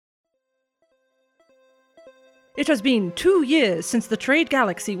It has been 2 years since the trade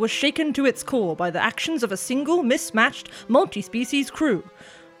galaxy was shaken to its core by the actions of a single, mismatched, multi-species crew.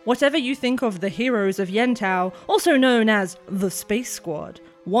 Whatever you think of the heroes of Yentau, also known as the Space Squad,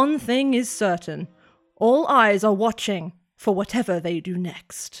 one thing is certain. All eyes are watching for whatever they do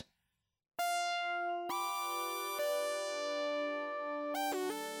next.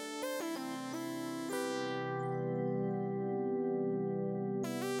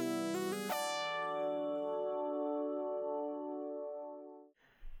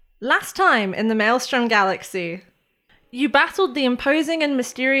 Last time in the Maelstrom Galaxy, you battled the imposing and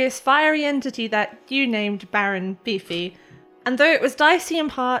mysterious fiery entity that you named Baron Beefy, and though it was dicey in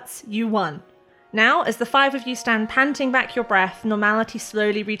parts, you won. Now, as the 5 of you stand panting back your breath, normality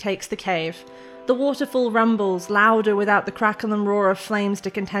slowly retakes the cave. The waterfall rumbles, louder without the crackle and roar of flames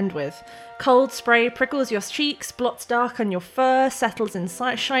to contend with. Cold spray prickles your cheeks, blots dark on your fur, settles in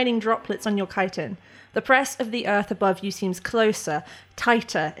shining droplets on your chitin. The press of the earth above you seems closer,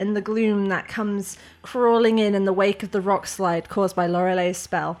 tighter, in the gloom that comes crawling in the wake of the rock slide caused by Lorelei's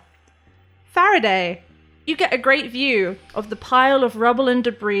spell. Faraday, you get a great view of the pile of rubble and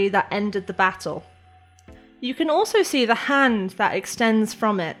debris that ended the battle. You can also see the hand that extends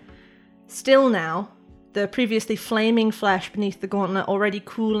from it. Still now, the previously flaming flesh beneath the gauntlet already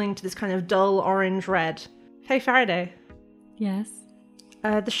cooling to this kind of dull orange red. Hey Faraday. Yes?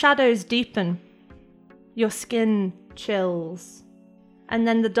 The shadows deepen. Your skin chills. And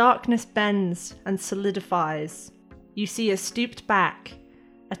then the darkness bends and solidifies. You see a stooped back,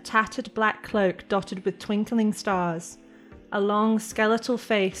 a tattered black cloak dotted with twinkling stars, a long skeletal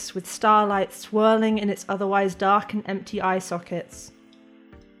face with starlight swirling in its otherwise dark and empty eye sockets.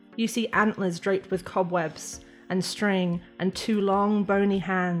 You see antlers draped with cobwebs and string and 2 long bony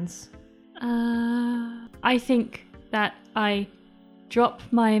hands. I think that I drop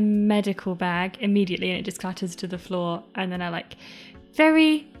my medical bag immediately and it just clatters to the floor, and then I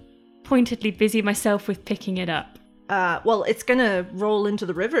very pointedly busy myself with picking it up. Well, it's gonna roll into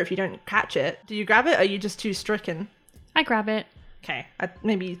the river if you don't catch it. Do you grab it, or are you just too stricken? I grab it. Okay,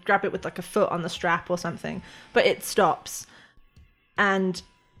 maybe grab it with a foot on the strap or something. But it stops. And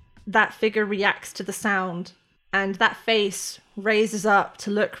that figure reacts to the sound. And that face raises up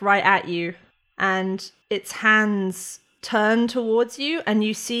to look right at you. And its hands turn towards you, and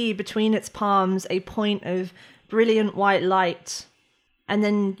you see between its palms a point of brilliant white light. And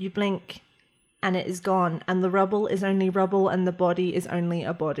then you blink, and it is gone. And the rubble is only rubble, and the body is only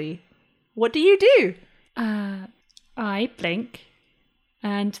a body. What do you do? I blink,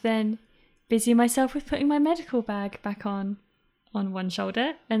 and then busy myself with putting my medical bag back on one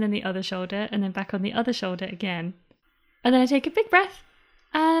shoulder, and then the other shoulder, and then back on the other shoulder again. And then I take a big breath,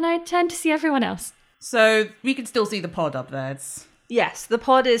 and I turn to see everyone else. So we can still see the pod up there. Yes, the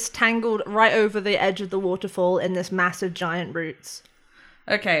pod is tangled right over the edge of the waterfall in this massive giant roots.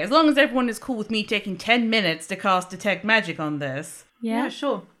 Okay, as long as everyone is cool with me taking 10 minutes to cast Detect Magic on this. Yeah,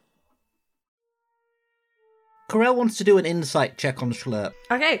 sure. Corel wants to do an insight check on Schlurp.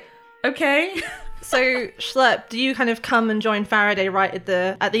 Okay. So, Schlurp, do you kind of come and join Faraday right at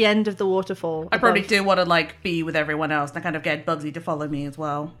the end of the waterfall? I probably do want to, be with everyone else, and I kind of get Bugsy to follow me as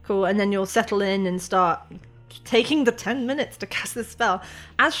well. Cool, and then you'll settle in and start taking the 10 minutes to cast the spell.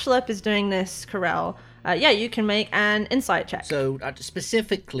 As Schlurp is doing this, Corel, you can make an insight check. So,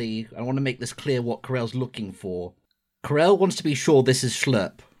 specifically, I want to make this clear what Corel's looking for. Corel wants to be sure this is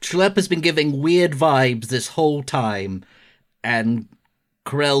Schlurp. Schlurp has been giving weird vibes this whole time, and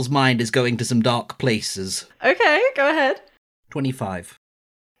Corel's mind is going to some dark places. Okay, go ahead. 25.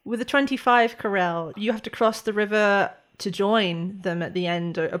 With a 25, Corel, you have to cross the river to join them at the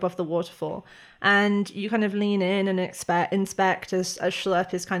end above the waterfall. And you kind of lean in and inspect as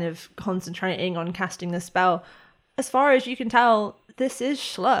Schlurp is kind of concentrating on casting the spell. As far as you can tell, this is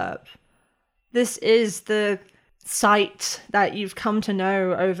Schlurp. This is the sight that you've come to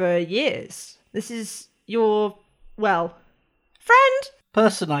know over years. This is your, friend?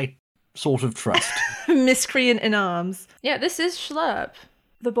 Person I sort of trust. Miscreant in arms. Yeah, this is Schlurp.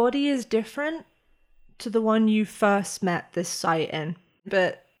 The body is different to the one you first met this sight in,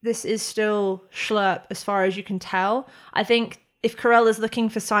 but this is still Schlurp as far as you can tell. I think if Corel is looking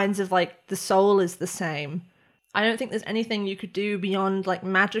for signs of the soul is the same, I don't think there's anything you could do beyond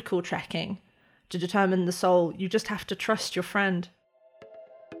magical trekking to determine the soul. You just have to trust your friend.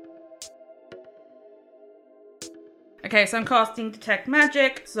 Okay, so I'm casting Detect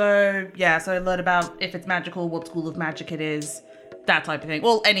Magic. So I learn about if it's magical, what school of magic it is, that type of thing.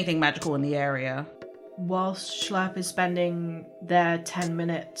 Well, anything magical in the area. Whilst Schlurp is spending their 10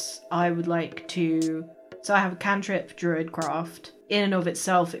 minutes, I would like to... So I have a cantrip Druidcraft. In and of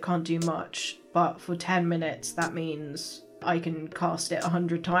itself, it can't do much. but for 10 minutes, that means I can cast it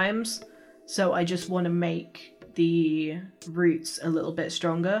 100 times. So I just want to make the roots a little bit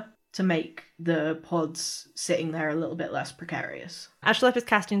stronger to make the pods sitting there a little bit less precarious. As Schlepp is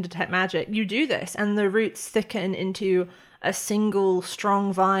casting Detect Magic, you do this, and the roots thicken into a single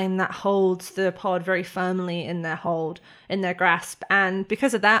strong vine that holds the pod very firmly in their grasp. And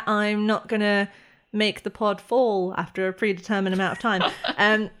because of that, I'm not going to make the pod fall after a predetermined amount of time.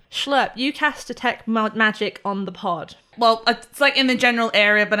 Schlepp, you cast Detect Magic on the pod. Well, it's like in the general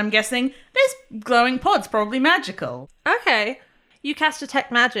area, but I'm guessing this glowing pod's probably magical. Okay. You cast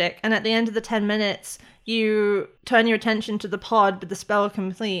Detect Magic, and at the end of the 10 minutes, you turn your attention to the pod with the spell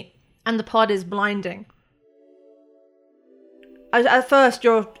complete, and the pod is blinding. At first,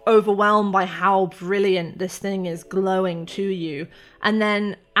 you're overwhelmed by how brilliant this thing is glowing to you, and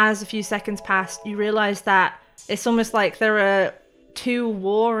then as a few seconds pass, you realize that it's almost like there are two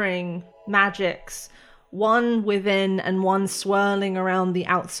warring magics, one within and one swirling around the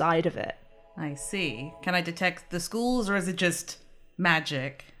outside of it. I see. Can I detect the schools, or is it just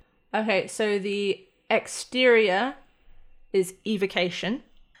magic? Okay, so the exterior is evocation,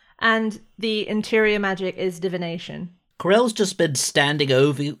 and the interior magic is divination. Corell's just been standing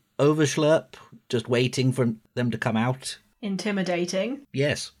over Schlurp, just waiting for them to come out. Intimidating.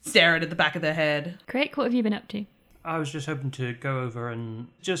 Yes. Staring at the back of their head. Crick, what have you been up to? I was just hoping to go over and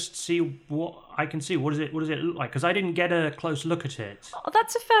just see what I can see. What does it look like? Because I didn't get a close look at it. Oh,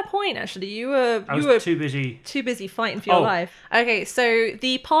 that's a fair point, actually. I was too busy. Too busy fighting for your life. Okay, so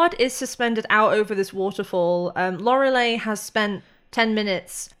the pod is suspended out over this waterfall. Lorelei has spent 10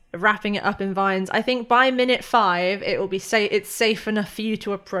 minutes wrapping it up in vines. I think by minute 5, it will be it's safe enough for you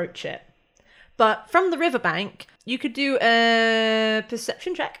to approach it. But from the riverbank, you could do a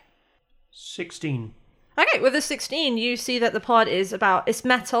perception check. 16. Okay, with a 16, you see that the pod is it's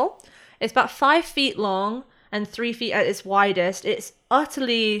metal. It's about 5 feet long and 3 feet at its widest. It's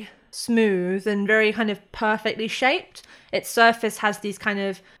utterly smooth and very kind of perfectly shaped. Its surface has these kind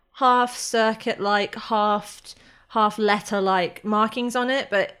of half circuit-like, half letter-like markings on it,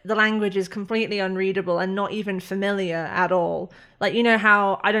 but the language is completely unreadable and not even familiar at all. Like, you know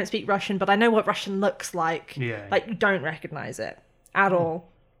how I don't speak Russian, but I know what Russian looks like. Yeah. Like, you don't recognize it at all.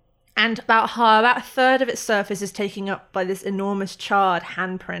 And about a third of its surface is taken up by this enormous charred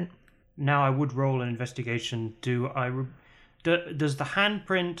handprint. Now I would roll an investigation. Does the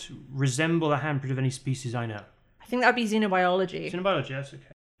handprint resemble the handprint of any species I know? I think that would be xenobiology. Xenobiology, that's okay.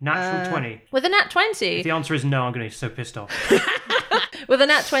 Natural 20. With a nat 20. If the answer is no, I'm going to be so pissed off. With a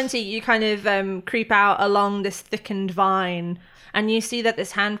nat 20, you kind of creep out along this thickened vine, and you see that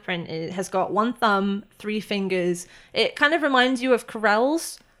this handprint has got 1 thumb, 3 fingers. It kind of reminds you of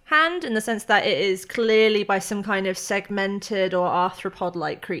Corell's hand in the sense that it is clearly by some kind of segmented or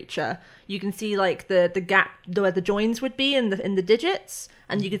arthropod-like creature. You can see like the gap where the joins would be in the digits,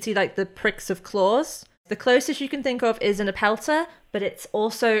 and you can see like the pricks of claws. The closest you can think of is an apelta, but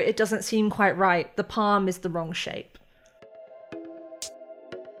it doesn't seem quite right. The palm is the wrong shape.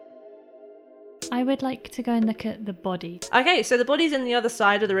 I would like to go and look at the body. Okay, so the body's in the other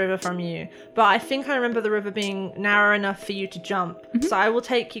side of the river from you, but I think I remember the river being narrow enough for you to jump. Mm-hmm. So I will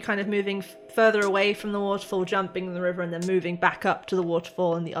take you kind of moving further away from the waterfall, jumping in the river, and then moving back up to the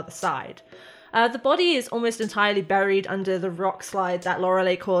waterfall on the other side. The body is almost entirely buried under the rock slide that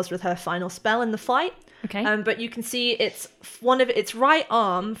Lorelei caused with her final spell in the fight. Okay. But you can see its right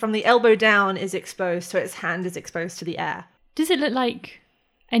arm from the elbow down is exposed, so its hand is exposed to the air. Does it look like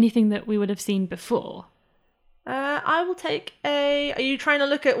anything that we would have seen before? I will take a... Are you trying to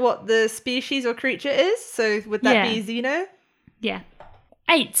look at what the species or creature is? So would that be Xeno? Yeah.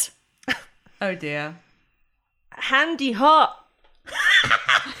 8. Oh dear. Handy hot.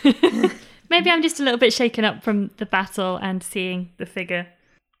 Maybe I'm just a little bit shaken up from the battle and seeing the figure.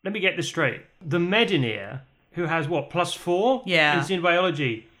 Let me get this straight. The Medineer, who has what, +4? Yeah. In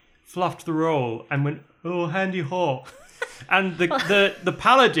xenobiology, fluffed the roll and went, oh, handy hot. And the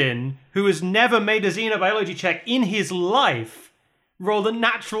Paladin, who has never made a xenobiology check in his life, rolled a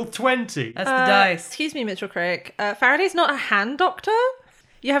natural 20. That's the dice. Excuse me, Mitchell Craig. Faraday's not a hand doctor?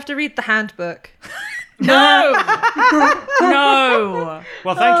 You have to read the handbook. No! No!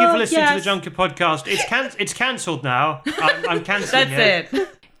 Well, thank you for listening to the Junket podcast. It's cancelled now. I'm cancelling That's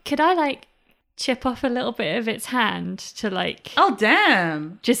it. Could I, chip off a little bit of its hand to, Oh,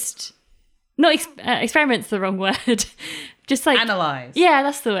 damn. just... Not experiment's the wrong word. Just, Analyze. Yeah,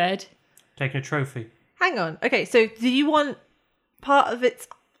 that's the word. Taking a trophy. Hang on. Okay, so do you want part of its...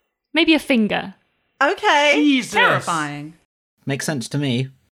 Maybe a finger. Okay. Jesus! Terrifying. Makes sense to me.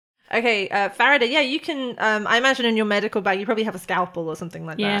 Okay, Faraday, yeah, you can, I imagine in your medical bag, you probably have a scalpel or something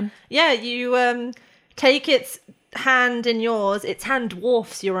like Yeah. that. Yeah, you take its hand in yours, its hand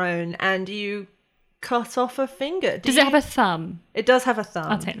dwarfs your own, and you cut off a finger. Does it have a thumb? It does have a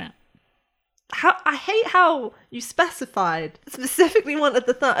thumb. I'll take that. I hate how you specifically wanted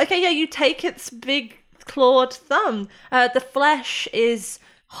the thumb. Okay, yeah, you take its big clawed thumb. The flesh is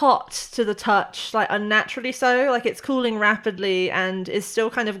hot to the touch, like unnaturally so, like it's cooling rapidly and is still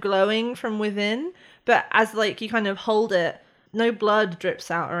kind of glowing from within, but as like you kind of hold it, no blood drips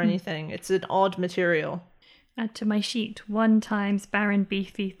out or anything. It's an odd material. Add to my sheet 1 times Baron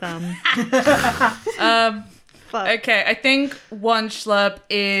Beefy Thumb. Fuck. Okay, I think one Schlurp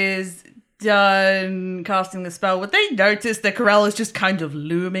is done casting the spell. Would they notice that Corel is just kind of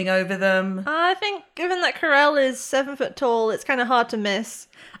looming over them? I think given that Corel is 7 foot tall, it's kind of hard to miss.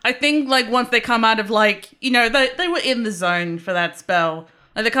 I think, like, once they come out of, like, you know, they were in the zone for that spell.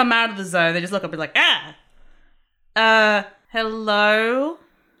 Like, they come out of the zone, they just look up and be like, hello?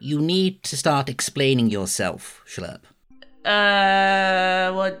 You need to start explaining yourself, Schlurp.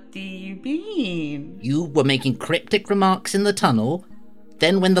 What do you mean? You were making cryptic remarks in the tunnel.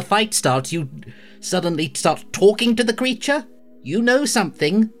 Then when the fight starts, you suddenly start talking to the creature. You know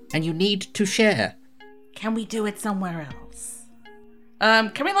something, and you need to share. Can we do it somewhere else?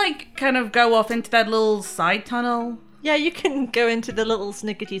 Can we, like, kind of go off into that little side tunnel? Yeah, you can go into the little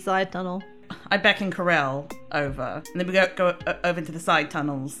snickety side tunnel. I beckon Corel over, and then we go over into the side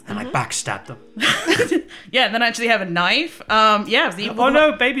tunnels. And I backstabbed them. Yeah, and then I actually have a knife. Yeah, I was evil. Oh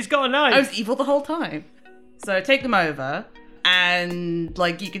no, baby's got a knife. I was evil the whole time. So I take them over, and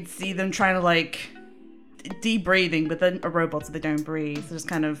like you can see them trying to like deep-breathing, but then a robot, so they don't breathe. So just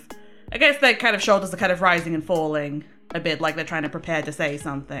kind of, I guess their kind of shoulders are kind of rising and falling a bit, like they're trying to prepare to say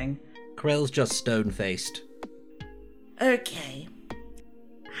something. Corel's just stone-faced. Okay.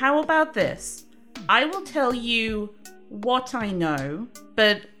 How about this? I will tell you what I know,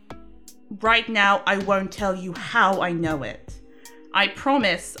 but right now I won't tell you how I know it. I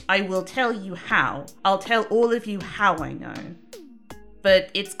promise I will tell you how. I'll tell all of you how I know.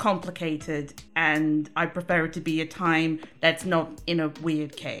 But it's complicated, and I prefer it to be a time that's not in a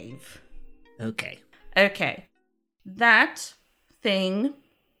weird cave. Okay. Okay. That thing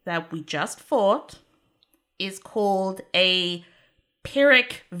that we just fought is called a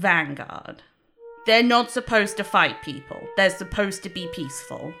Pyrrhic Vanguard. They're not supposed to fight people. They're supposed to be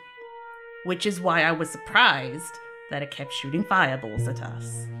peaceful. Which is why I was surprised that it kept shooting fireballs at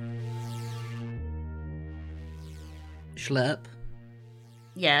us. Schlurp,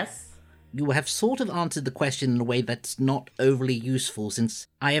 Yes? you have sort of answered the question in a way that's not overly useful, since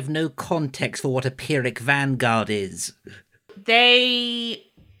I have no context for what a Pyrrhic Vanguard is. They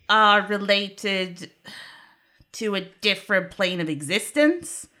are related to a different plane of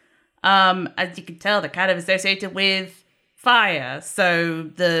existence. As you can tell, they're kind of associated with fire. So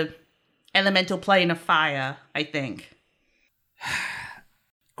the elemental plane of fire, I think.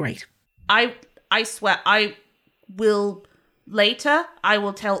 Great. I swear, I will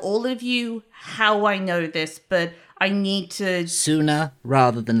tell all of you how I know this, but I need to... Sooner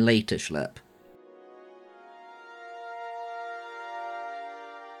rather than later, Schlurp.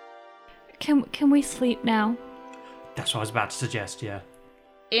 Can we sleep now? That's what I was about to suggest, yeah.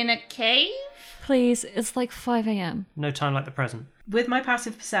 In a cave? Please, it's like 5 a.m. No time like the present. With my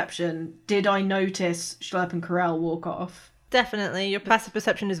passive perception, did I notice Schlurp and Corel walk off? Definitely, your passive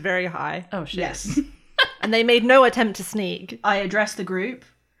perception is very high. Oh, shit. Yes. And they made no attempt to sneak. I address the group.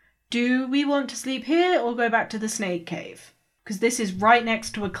 Do we want to sleep here or go back to the snake cave? Because this is right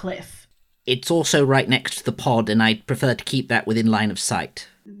next to a cliff. It's also right next to the pod, and I'd prefer to keep that within line of sight.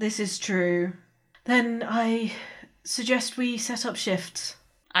 This is true. Then I suggest we set up shifts.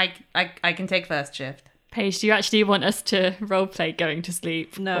 I can take first shift. Paige, do you actually want us to roleplay going to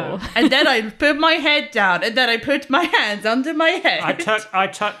sleep? No. Or- And then I put my head down, and then I put my hands under my head. I tuck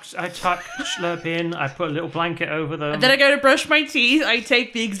Schlurp in, I put a little blanket over them. And then I go to brush my teeth. I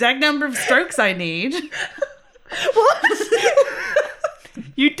take the exact number of strokes I need.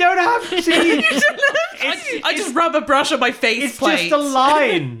 You don't have to. I just rub a brush on my face It's plate. just a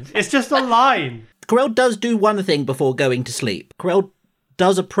line. It's just a line. Corel does do one thing before going to sleep. Corel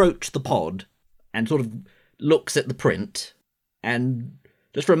does approach the pod and sort of looks at the print, and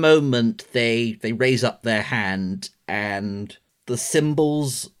just for a moment they raise up their hand and the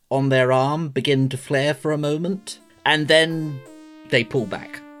symbols on their arm begin to flare for a moment, and then they pull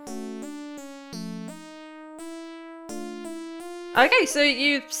back. Okay, so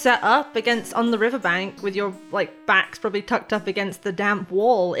you set up on the riverbank with your like backs probably tucked up against the damp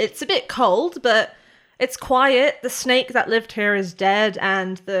wall. It's a bit cold, but It's quiet. The snake that lived here is dead,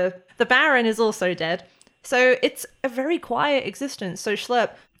 and the Baron is also dead. So it's a very quiet existence. So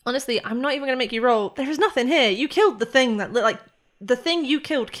Schlurp, honestly, I'm not even going to make you roll. There is nothing here. You killed the thing that, the thing you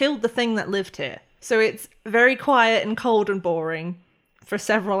killed the thing that lived here. So it's very quiet and cold and boring for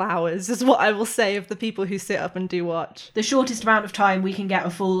several hours, is what I will say of the people who sit up and do watch. The shortest amount of time we can get a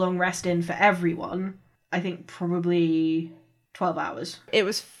full long rest in for everyone, I think probably 12 hours. It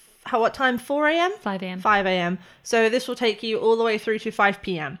was, what time? 4 a.m.? 5 a.m. 5 a.m. So this will take you all the way through to 5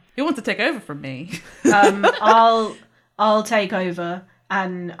 p.m. Who wants to take over from me? I'll take over,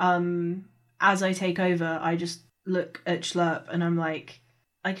 and as I take over, I just look at Schlurp and I'm like,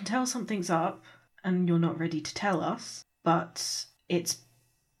 I can tell something's up and you're not ready to tell us, but it's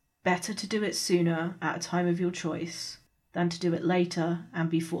better to do it sooner at a time of your choice than to do it later and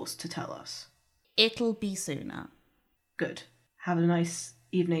be forced to tell us. It'll be sooner. Good. Have a nice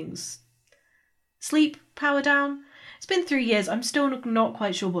evening's sleep, power down. It's been 3 years. I'm still not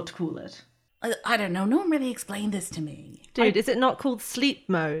quite sure what to call it. I don't know. No one really explained this to me. Dude, is it not called sleep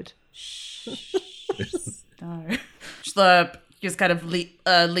mode? No. Schlurp just kind of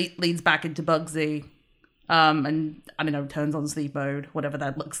leans back into Bugsy, and I don't know, turns on sleep mode, whatever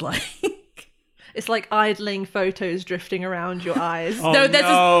that looks like. It's like idling photos drifting around your eyes. Oh, no, there's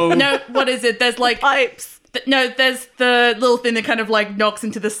no. What is it? There's like Pipes. There's the little thing that kind of like knocks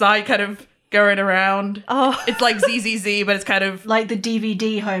into the side, kind of going around. Oh. It's like ZZZ, but it's kind of Like the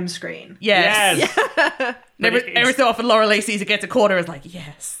DVD home screen. yes. But Every so often, Lorelei sees it gets a quarter. Is like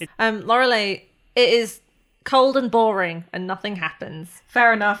yes. Lorelei, it is cold and boring and nothing happens.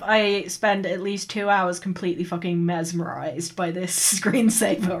 Fair enough. I spend at least 2 hours completely fucking mesmerized by this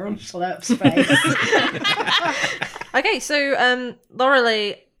screensaver on Schlurp's face. Okay, so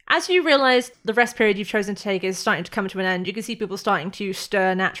Lorelei, as you realise the rest period you've chosen to take is starting to come to an end, you can see people starting to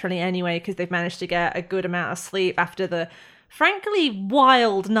stir naturally anyway because they've managed to get a good amount of sleep after the frankly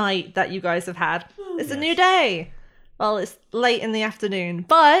wild night that you guys have had. It's a new day. Well, it's late in the afternoon,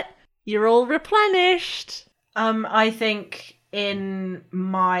 but you're all replenished. I think in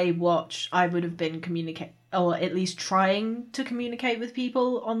my watch, I would have been or at least trying to communicate with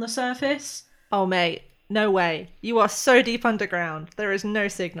people on the surface. Oh, mate, no way. You are so deep underground. There is no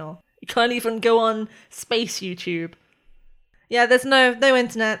signal. You can't even go on space YouTube. Yeah, there's no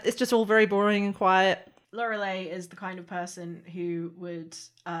internet. It's just all very boring and quiet. Lorelei is the kind of person who would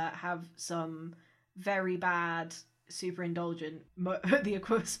have some very bad, super indulgent,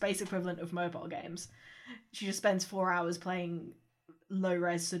 the space equivalent of mobile games. She just spends 4 hours playing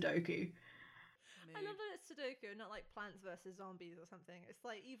low-res Sudoku. I love that it's Sudoku, not like Plants vs. Zombies or something. It's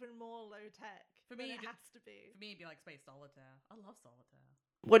like even more low-tech. For me, it has to be. For me, it'd be like Space Solitaire. I love Solitaire.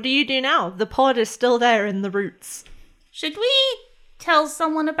 What do you do now? The pod is still there in the roots. Should we tell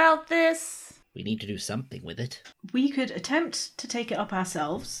someone about this? We need to do something with it. We could attempt to take it up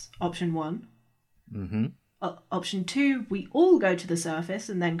ourselves, option 1. Mm-hmm. Option 2, we all go to the surface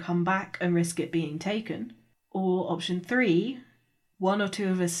and then come back and risk it being taken. Or option 3, 1 or 2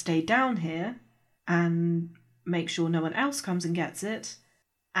 of us stay down here and make sure no one else comes and gets it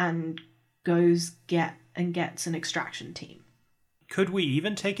and gets an extraction team. Could we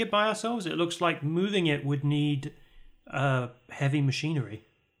even take it by ourselves? It looks like moving it would need heavy machinery.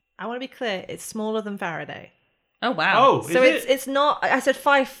 I want to be clear, it's smaller than Faraday. Oh wow! Oh, So is it's not, I said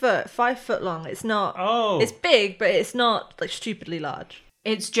 5 foot long. It's not, it's big, but it's not like stupidly large.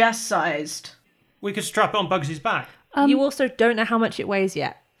 It's just sized. We could strap it on Bugsy's back. You also don't know how much it weighs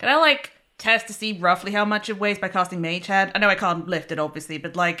yet. Can I like test to see roughly how much it weighs by casting Mage Hand? I know I can't lift it obviously,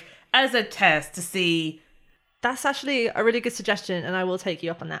 but like as a test to see. That's actually a really good suggestion, and I will take you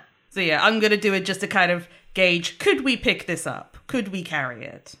up on that. So yeah, I'm gonna do it just to kind of gauge, could we pick this up? Could we carry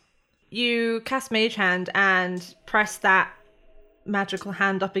it? You cast Mage Hand and press that magical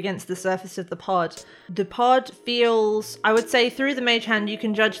hand up against the surface of the pod. The pod feels, I would say through the Mage Hand, you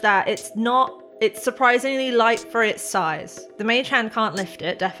can judge that it's surprisingly light for its size. The Mage Hand can't lift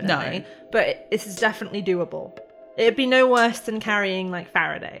it, definitely, No. but this is definitely doable. It'd be no worse than carrying like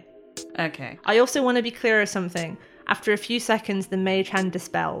Faraday. Okay. I also want to be clear of something. After a few seconds, the Mage Hand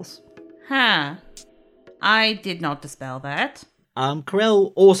dispels. Huh. I did not dispel that.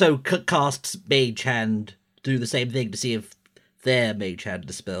 Corel also casts Mage Hand, do the same thing to see if their Mage Hand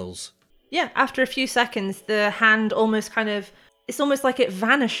dispels. Yeah, after a few seconds, the hand almost it's almost like it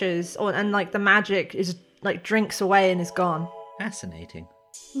vanishes, and like the magic is like drinks away and is gone. Fascinating.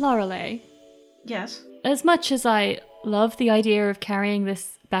 Lorelei, Yes. as much as I love the idea of carrying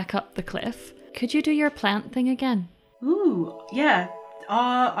this back up the cliff, could you do your plant thing again? Ooh, yeah.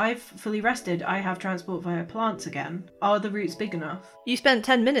 I've fully rested. I have transport via plants again. Are the roots big enough? You spent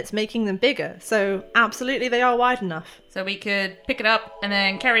 10 minutes making them bigger, so absolutely they are wide enough. So we could pick it up and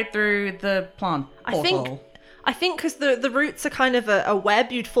then carry it through the plant portal. I think because the roots are kind of a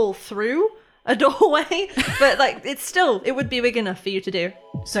web, you'd fall through a doorway, but like it would be big enough for you to do.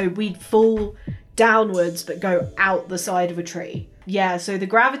 So we'd fall downwards but go out the side of a tree. Yeah, so the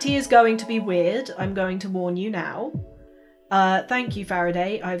gravity is going to be weird. I'm going to warn you now. Thank you,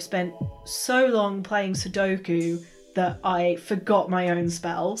 Faraday. I've spent so long playing Sudoku that I forgot my own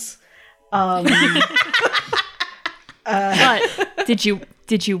spells. But did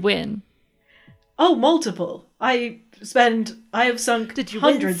you win? Oh, multiple. I have sunk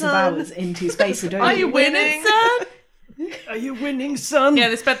hundreds of hours into Space Sudoku. Are you winning, son? Are you winning, son? Yeah,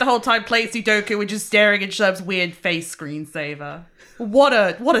 they spent the whole time playing Sudoku and just staring at Shlub's weird face screensaver. What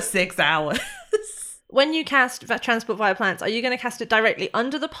a 6 hours. When you cast transport via plants, are you going to cast it directly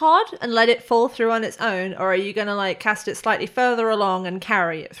under the pod and let it fall through on its own, or are you going to like cast it slightly further along and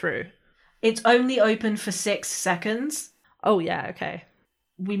carry it through? It's only open for 6 seconds. Oh yeah, okay.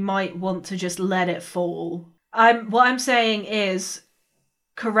 We might want to just let it fall. What I'm saying is,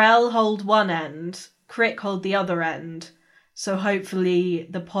 Corel hold one end, Crick hold the other end, so hopefully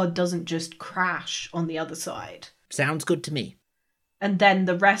the pod doesn't just crash on the other side. Sounds good to me. And then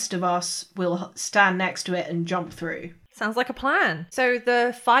the rest of us will stand next to it and jump through. Sounds like a plan. So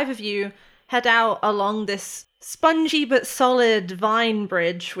the 5 of you head out along this spongy but solid vine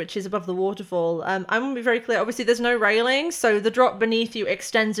bridge, which is above the waterfall. I'm going to be very clear. Obviously, there's no railing, so the drop beneath you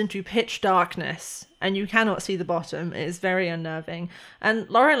extends into pitch darkness, and you cannot see the bottom. It is very unnerving. And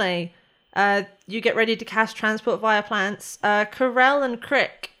Lorelei, you get ready to cast transport via plants. Corel and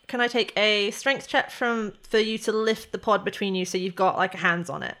Crick, can I take a strength check for you to lift the pod between you so you've got like hands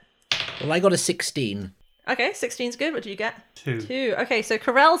on it? Well, I got a 16. Okay, 16's good. What do you get? 2. 2. Okay, so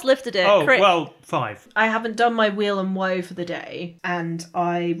Corel's lifted it. Oh, Crick. well, 5. I haven't done my wheel and woe for the day, and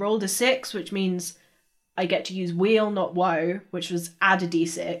I rolled a 6, which means I get to use wheel, not woe, which was add a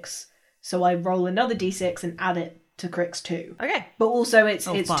d6. So I roll another d6 and add it to Crick's 2. Okay. But also it's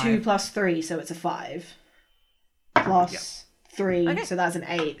 5. 2 plus 3, so it's a 5. Plus 3, Okay. so that's an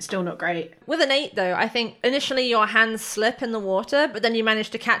 8. Still not great. With an 8, though, I think initially your hands slip in the water, but then you manage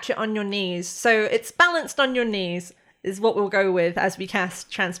to catch it on your knees. So it's balanced on your knees, is what we'll go with as we cast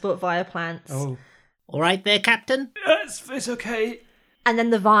transport via plants. Oh. All right there, Captain? It's okay. And then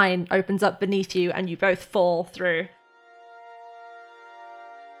the vine opens up beneath you and you both fall through.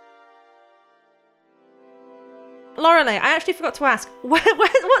 Lorelei, I actually forgot to ask, what's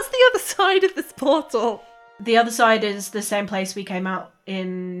the other side of this portal? The other side is the same place we came out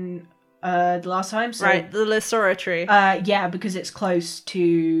in the last time. So, Right, the laboratory. yeah, because it's close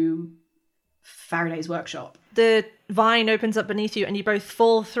to Faraday's workshop. The vine opens up beneath you and you both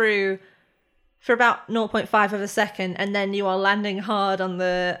fall through for about 0.5 of a second, and then you are landing hard on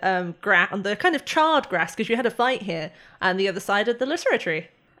the on the kind of charred grass, because you had a fight here, and the other side of the laboratory.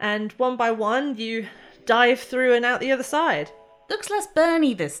 And one by one, you dive through and out the other side. Looks less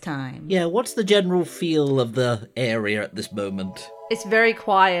burny this time. Yeah, what's the general feel of the area at this moment? It's very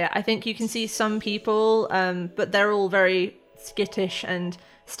quiet. I think you can see some people, but they're all very skittish and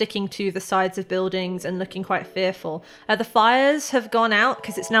sticking to the sides of buildings and looking quite fearful. The fires have gone out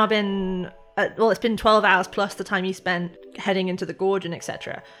because it's now been, it's been 12 hours plus the time you spent heading into the gorge and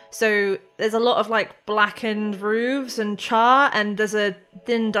etc. So there's a lot of like blackened roofs and char, and there's a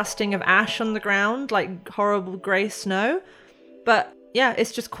thin dusting of ash on the ground, like horrible grey snow. But yeah,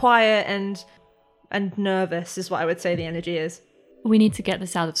 it's just quiet and nervous is what I would say the energy is. We need to get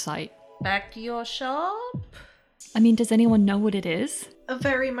this out of sight. Back to your shop? I mean, does anyone know what it is? A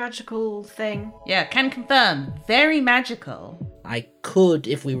very magical thing. Yeah, can confirm. Very magical. I could,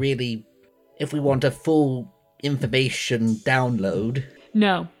 if we want a full information download.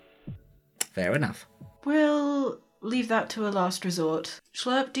 No. Fair enough. We'll leave that to a last resort.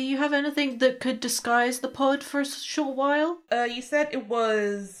 Schlurp, do you have anything that could disguise the pod for a short while? You said it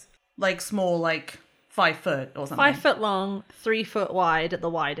was like small, like 5 foot or something. 5 foot long, 3 foot wide at the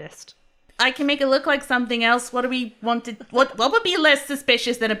widest. I can make it look like something else. What do we want to... What would be less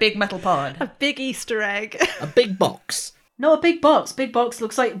suspicious than a big metal pod? A big Easter egg. A big box. No, a big box. Big box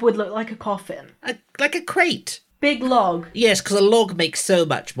would look like a coffin. Like a crate. Big log. Yes, because a log makes so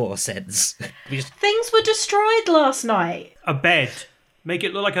much more sense. Things were destroyed last night. A bed. Make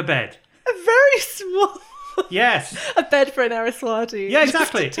it look like a bed. A very small... Yes. A bed for an Ariswati. Yeah, Just a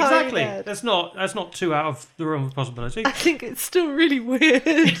exactly. tiny Exactly. bed. That's not too out of the realm of possibility. I think it's still really weird.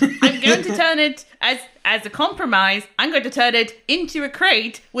 I'm going to turn it as a compromise. I'm going to turn it into a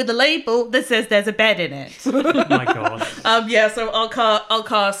crate with a label that says there's a bed in it. Oh my god. Yeah. So I'll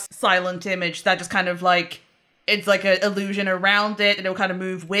cast Silent Image. That just kind of like it's like an illusion around it, and it'll kind of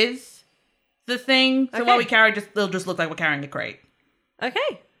move with the thing. So while we carry, it'll just look like we're carrying a crate.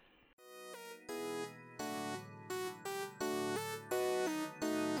 Okay.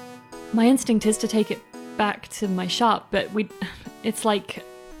 My instinct is to take it back to my shop, but it's like,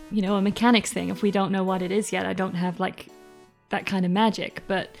 you know, a mechanics thing. If we don't know what it is yet, I don't have like that kind of magic,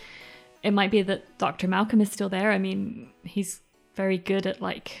 but it might be that Dr. Malcolm is still there. I mean, he's very good at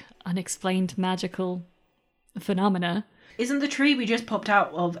like unexplained magical phenomena. Isn't the tree we just popped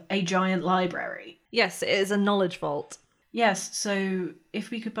out of a giant library? Yes, it is a knowledge vault. Yes, so if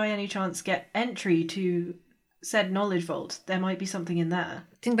we could by any chance get entry to said knowledge vault, there might be something in there.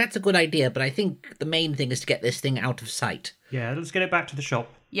 I think that's a good idea, but I think the main thing is to get this thing out of sight. Yeah, let's get it back to the shop.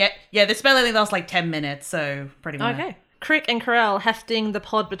 Yeah. The spell only lasts like 10 minutes, so pretty much. Okay. Crick and Corel, hefting the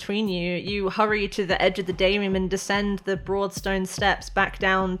pod between you, you hurry to the edge of the day room and descend the broad stone steps back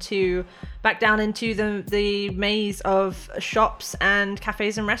down into the maze of shops and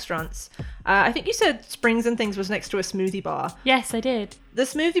cafes and restaurants. I think you said Springs and Things was next to a smoothie bar. Yes, I did. The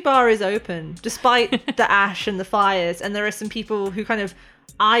smoothie bar is open, despite the ash and the fires, and there are some people who kind of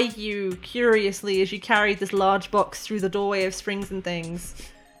eye you curiously as you carry this large box through the doorway of Springs and Things.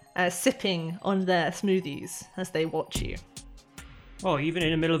 Sipping on their smoothies as they watch you. Well, even in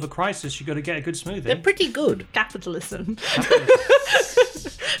the middle of a crisis, you got to get a good smoothie. They're pretty good. Capitalism.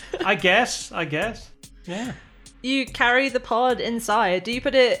 I guess. Yeah. You carry the pod inside. Do you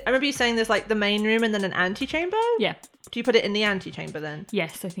put it... I remember you saying there's like the main room and then an antechamber? Yeah. Do you put it in the antechamber then?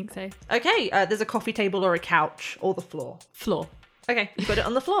 Yes, I think so. Okay, there's a coffee table or a couch or the floor. Floor. Okay, you put it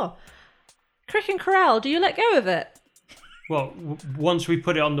on the floor. Crick and Corral, do you let go of it? Well, once we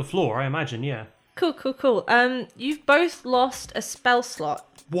put it on the floor, I imagine, yeah. Cool. You've both lost a spell slot.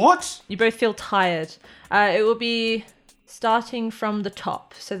 What? You both feel tired. It will be starting from the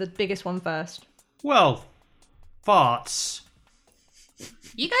top, so the biggest one first. Well, farts.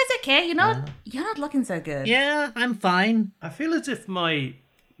 You guys okay? You're not looking so good. Yeah, I'm fine. I feel as if my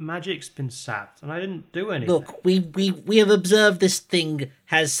magic's been sapped and I didn't do anything. Look, we have observed this thing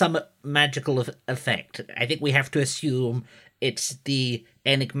has some magical effect. I think we have to assume it's the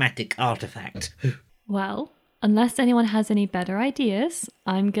enigmatic artifact. Well, unless anyone has any better ideas,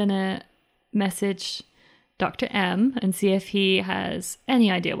 I'm gonna message Dr. M and see if he has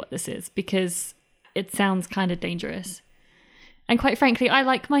any idea what this is, because it sounds kind of dangerous. And quite frankly, I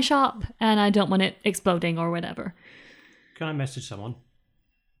like my shop and I don't want it exploding or whatever. Can I message someone?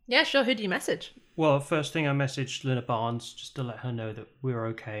 Yeah, sure. Who do you message? Well, first thing I messaged Lena Barnes just to let her know that we were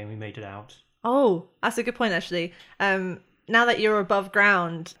okay and we made it out. Oh, that's a good point, actually. Now that you're above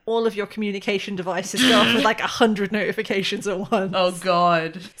ground, all of your communication devices go off with like 100 notifications at once. Oh,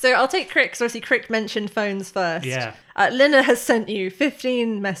 God. So I'll take Crick, so obviously Crick mentioned phones first. Yeah. Lina has sent you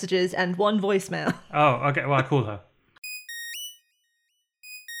 15 messages and 1 voicemail. Oh, okay. Well, I call her.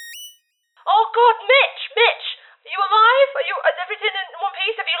 Oh God, Mitch! Are you alive? Is everything in one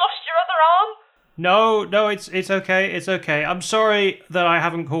piece? Have you lost your other arm? No, it's okay. It's okay. I'm sorry that I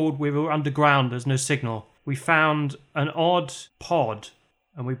haven't called. We were underground. There's no signal. We found an odd pod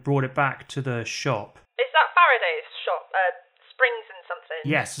and we brought it back to the shop. Is that Faraday's shop? Springs and something?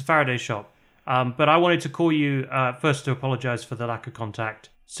 Yes, it's Faraday's shop. But I wanted to call you first to apologise for the lack of contact,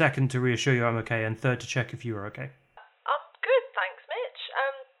 second to reassure you I'm okay, and third to check if you were okay. I'm good, thanks, Mitch.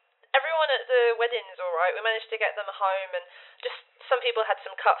 Everyone at the wedding's alright. We managed to get them home, and just some people had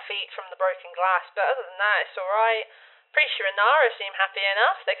some cut feet from the broken glass, but other than that, it's alright. Pretty sure Nara seem happy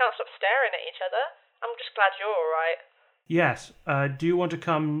enough. They can't stop staring at each other. I'm just glad you're alright. Yes. Do you want to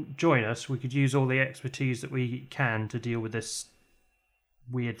come join us? We could use all the expertise that we can to deal with this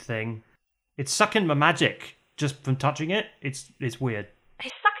weird thing. It's sucking my magic just from touching it. It's weird.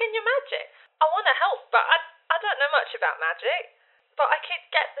 He's sucking your magic. I want to help, but I don't know much about magic. But I could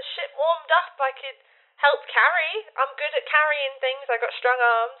get the shit warmed up. I could help carry. I'm good at carrying things. I got strong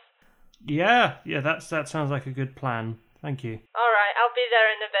arms. Yeah, that sounds like a good plan. Thank you. Alright, I'll be there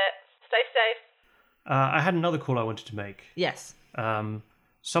in a bit. Stay safe. I had another call I wanted to make. Yes.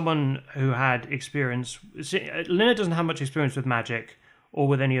 Someone who had experience... See, Lina doesn't have much experience with magic or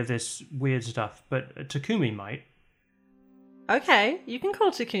with any of this weird stuff, but Takumi might. Okay, you can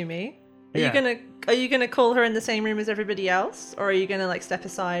call Takumi. Yeah. Are you gonna call her in the same room as everybody else, or are you gonna like step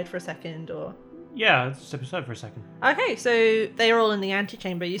aside for a second, or? Yeah, step aside for a second. Okay, so they are all in the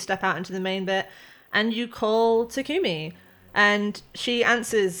antechamber. You step out into the main bit. and you call Takumi. And she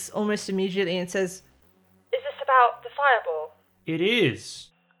answers almost immediately and says, "Is this about the fireball?" It is.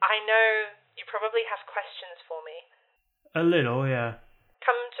 "I know you probably have questions for me. A little, yeah.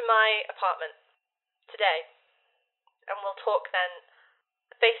 Come to my apartment today, and we'll talk then.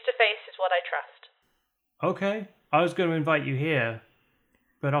 Face to face is what I trust." Okay. I was going to invite you here,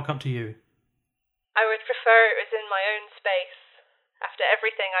 but I'll come to you. "I would prefer it was in my own space. After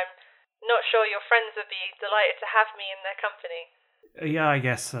everything, I'm not sure your friends would be delighted to have me in their company." Yeah, I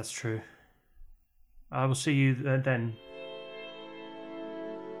guess that's true. I will see you then.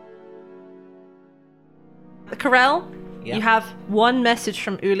 Corel, Yeah. you have one message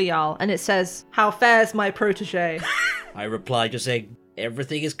from Ulial, and it says, "How fares my protege?" I reply just saying,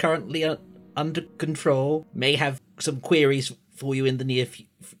 everything is currently under control. May have some queries for you in the near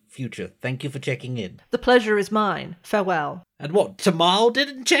future. Thank you for checking in. "The pleasure is mine. Farewell." And what, Tamal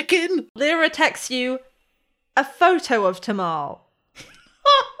didn't check in? Lyra texts you a photo of Tamal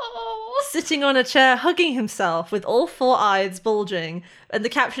sitting on a chair hugging himself with all four eyes bulging, and the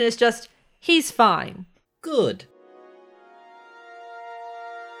caption is just, "He's fine." Good.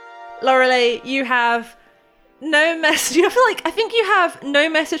 Lorelei, you have no message. I think you have no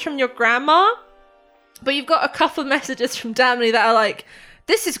message from your grandma, but you've got a couple of messages from Damney that are like,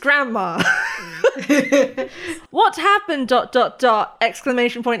 "This is grandma." "What happened? ...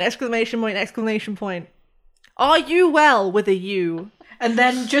 Exclamation point, exclamation point, exclamation point. Are you well with a U?" And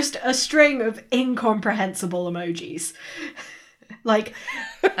then just a string of incomprehensible emojis. Like,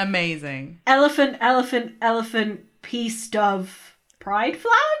 Amazing. elephant, elephant, elephant, peace, dove, pride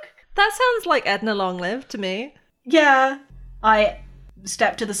flag? That sounds like Edna Longlive to me. Yeah. I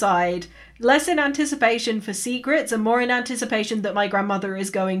step to the side, less in anticipation for secrets and more in anticipation that my grandmother is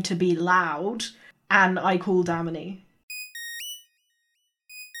going to be loud, and I call Damini.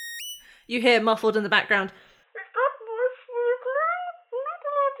 You hear muffled in the background,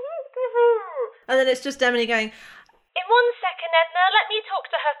 and then it's just Demony going, "In 1 second, Edna, let me talk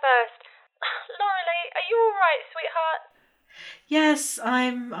to her first. Lorelei, are you alright, sweetheart?" Yes,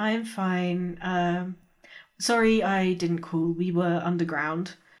 I'm fine. Sorry I didn't call. We were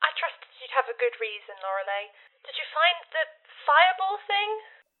underground. "I trusted you'd have a good reason, Lorelei. Did you find the fireball thing?"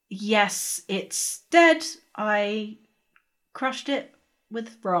 Yes, it's dead. I crushed it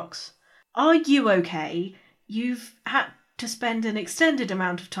with rocks. Are you okay? You've had to spend an extended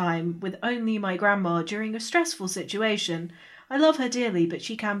amount of time with only my grandma during a stressful situation. I love her dearly, but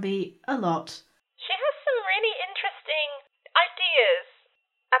she can be a lot. "She has some really interesting ideas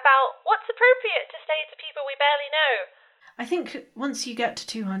about what's appropriate to say to people we barely know." I think once you get to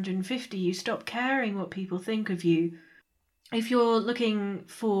 250, you stop caring what people think of you. If you're looking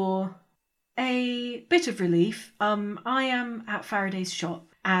for a bit of relief, I am at Faraday's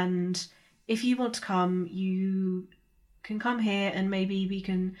shop, and if you want to come, you can come here and maybe we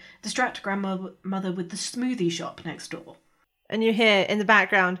can distract grandmother with the smoothie shop next door. And you hear in the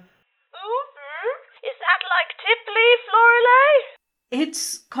background, "Is that like tip leaf, Lorelei?"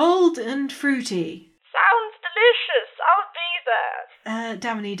 It's cold and fruity. "Sounds delicious. I'll be there."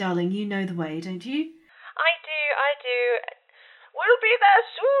 Damini, darling, you know the way, don't you? I do. "We'll be there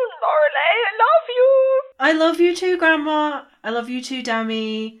soon, Lorelei. I love you." I love you too, Grandma. I love you too,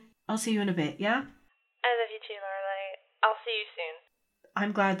 Dammy. I'll see you in a bit, yeah? "I love you too, Lorelei. I'll see you soon."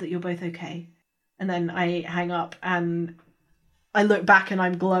 I'm glad that you're both okay. And then I hang up and I look back and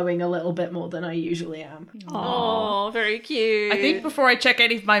I'm glowing a little bit more than I usually am. Oh, very cute. I think before I check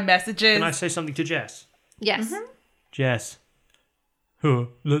any of my messages... Can I say something to Jess? Yes. Jess. Huh,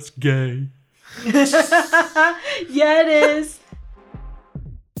 that's gay. Yeah, it is.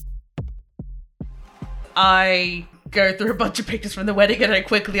 I go through a bunch of pictures from the wedding and I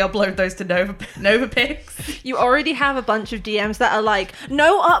quickly upload those to NovaPix. You already have a bunch of DMs that are like,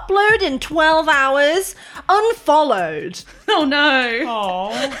 "No upload in 12 hours, unfollowed." Oh no.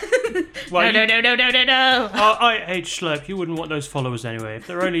 Aww. No. I Schlurp, you wouldn't want those followers anyway.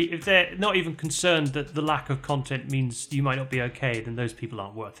 If they're not even concerned that the lack of content means you might not be okay, then those people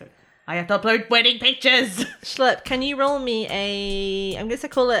aren't worth it. I have to upload wedding pictures. Schlep, can you roll me I'm going to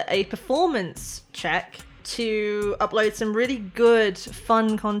call it a performance check to upload some really good,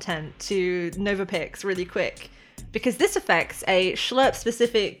 fun content to NovaPix really quick? Because this affects a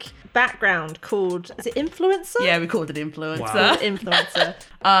Schlurp-specific background called, is it influencer? Yeah, we called it influencer. Wow. Influencer.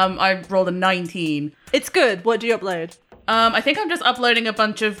 I rolled a 19. It's good. What do you upload? I think I'm just uploading a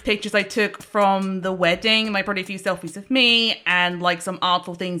bunch of pictures I took from the wedding, like probably a few selfies of me, and like some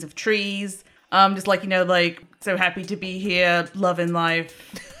artful things of trees. Just like, like so happy to be here, loving life.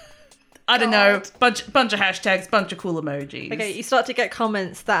 I don't know, bunch of hashtags, bunch of cool emojis. Okay, you start to get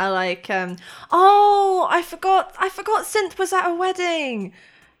comments that are like, oh, I forgot Synth was at a wedding.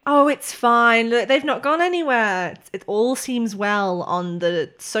 Oh, it's fine. Look, they've not gone anywhere. It all seems well on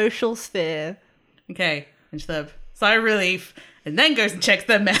the social sphere. Okay, and she'll have sigh of relief, and then goes and checks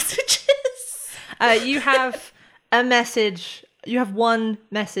their messages. You have a message. You have one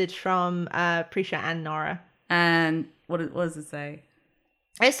message from Prisha and Nora. And what does it say?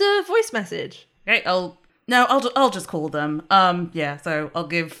 It's a voice message. Okay, I'll just call them. Yeah, so I'll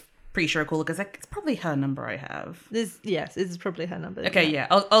give Prisha a call because it's probably her number I have. This is probably her number. Okay, yeah,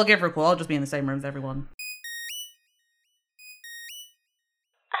 I'll give her a call. I'll just be in the same room as everyone.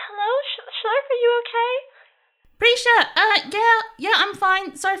 Hello, Slurp, are you okay? Prisha, yeah, I'm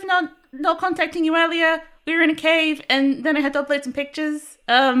fine. Sorry for not contacting you earlier. We were in a cave, and then I had to upload some pictures.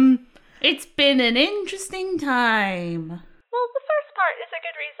 It's been an interesting time. Well, the first part is a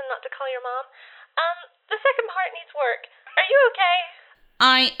good reason not to call your mom. The second part needs work. Are you okay?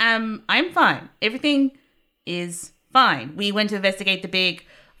 I'm fine. Everything is fine. We went to investigate the big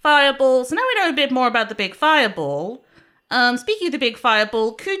fireball, so now we know a bit more about the big fireball. Speaking of the big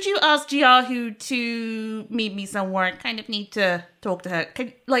fireball, could you ask Jiahu to meet me somewhere? I kind of need to talk to her.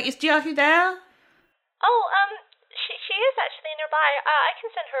 Is Jiahu there? Oh, she is actually nearby. I can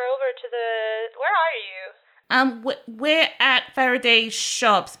send her over to the... Where are you? We're at Faraday's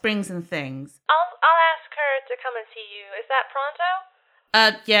shop, Springs and Things. I'll ask her to come and see you. Is that pronto?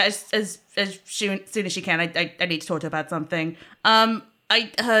 Yeah, as soon as she can. I need to talk to her about something.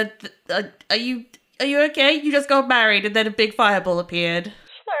 I heard... Are you okay? You just got married and then a big fireball appeared.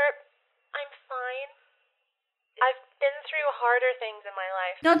 Slurp, I'm fine. I've been through harder things in my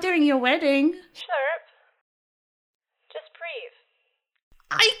life. Not during your wedding. Slurp, just breathe.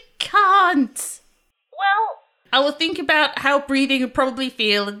 I can't. Well, I will think about how breathing would probably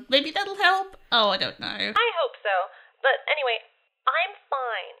feel, and maybe that'll help. Oh, I don't know. I hope so. But anyway, I'm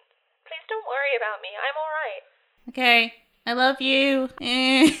fine. Please don't worry about me. I'm alright. Okay, I love you.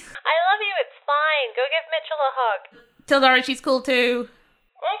 I love you. It's fine. Go give Mitchell a hug. Tell Laura she's cool too.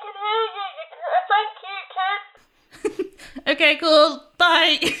 I can hear you. Thank you, kid. Okay, cool.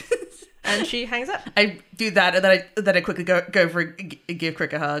 Bye. And she hangs up. I do that, and then I quickly go over and give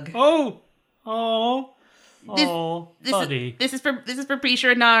Crick a hug. Buddy. This is for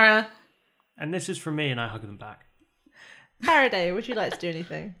Prisha and Nara. And this is for me, and I hug them back. Faraday, would you like to do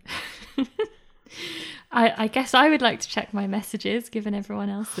anything? I guess I would like to check my messages, given everyone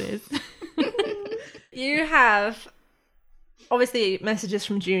else's. You have, obviously, messages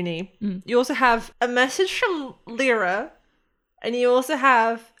from Junie. You also have a message from Lyra. And you also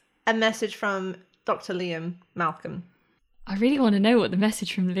have a message from Dr. Liam Malcolm. I really want to know what the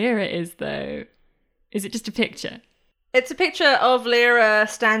message from Lyra is, though. Is it just a picture? It's a picture of Lyra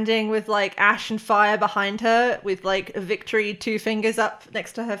standing with, like, ash and fire behind her, with, like, a victory 2 fingers up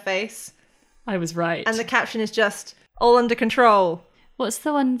next to her face. I was right. And the caption is just, all under control. What's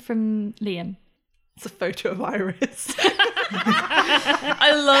the one from Liam? It's a photo of Iris.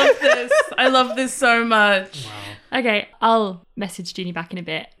 I love this. I love this so much. Wow. Okay, I'll message Jeannie back in a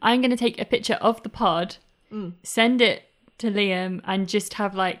bit. I'm going to take a picture of the pod, send it to Liam, and just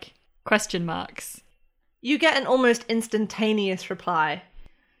have, like, question marks. You get an almost instantaneous reply.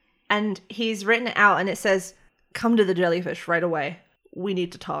 And he's written it out and it says, come to the jellyfish right away. We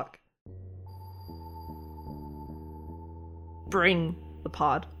need to talk. Bring the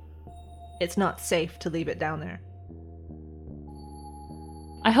pod. It's not safe to leave it down there.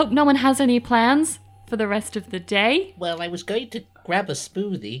 I hope no one has any plans for the rest of the day. Well, I was going to grab a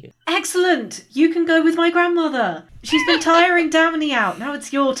smoothie. Excellent! You can go with my grandmother. She's been tiring Damini out. Now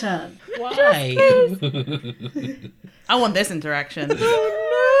it's your turn. Why? I want this interaction.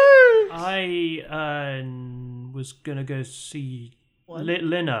 I was gonna go see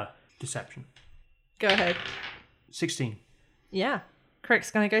Lina. Deception. Go ahead. 16. Yeah.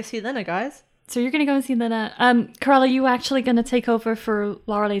 Crick's gonna go see Lina, guys. So you're going to go and see Lina. Carl, are you actually going to take over for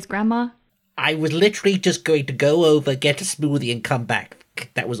Lorelei's grandma? I was literally just going to go over, get a smoothie, and come back.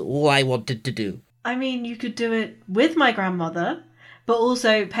 That was all I wanted to do. I mean, you could do it with my grandmother, but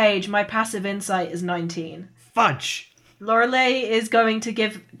also, Paige, my passive insight is 19. Fudge! Lorelei is going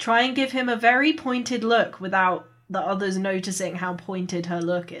to try and give him a very pointed look without the others noticing how pointed her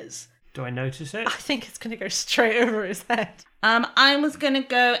look is. Do I notice it? I think it's gonna go straight over his head. I was gonna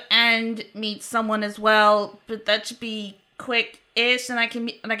go and meet someone as well, but that should be quick-ish, and I can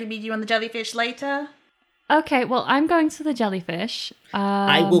meet you on the jellyfish later. Okay, well, I'm going to the jellyfish.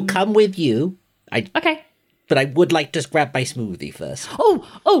 I will come with you. Okay. But I would like to grab my smoothie first.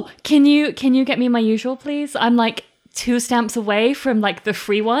 Oh, can you get me my usual, please? I'm like 2 stamps away from like the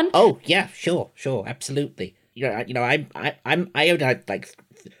free one. Oh yeah, sure, absolutely. I only have like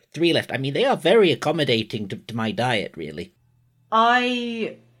 3 left. I mean, they are very accommodating to my diet, really.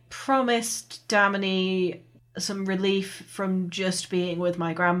 I promised Damini some relief from just being with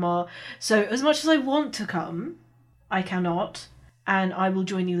my grandma, so as much as I want to come, I cannot, and I will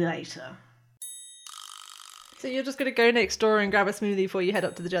join you later. So you're just going to go next door and grab a smoothie before you head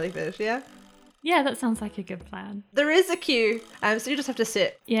up to the jellyfish, yeah? Yeah, that sounds like a good plan. There is a queue, so you just have to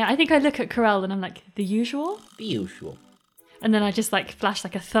sit. Yeah, I think I look at Corel and I'm like, the usual? The usual. And then I just like flash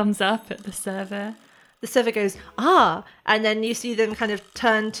like a thumbs up at the server. The server goes, ah, and then you see them kind of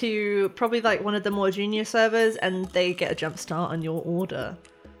turn to probably like one of the more junior servers, and they get a jump start on your order.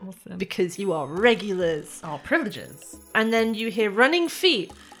 Awesome. Because you are regulars. Our privileges. And then you hear running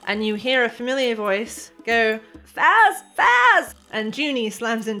feet, and you hear a familiar voice go, Faz, Faz! And Junie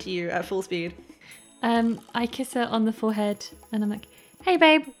slams into you at full speed. I kiss her on the forehead and I'm like, hey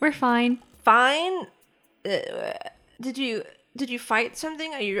babe, we're fine. Fine? Did you fight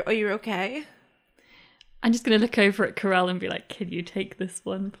something? Are you okay? I'm just going to look over at Corel and be like, can you take this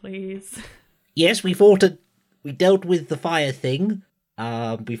one, please? Yes, we dealt with the fire thing.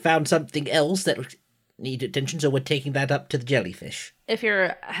 We found something else that needed attention, so we're taking that up to the jellyfish. If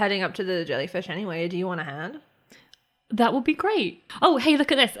you're heading up to the jellyfish anyway, do you want a hand? That would be great. Oh, hey,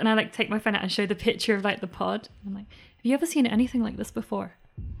 look at this. And I like take my phone out and show the picture of like the pod. I'm like, have you ever seen anything like this before?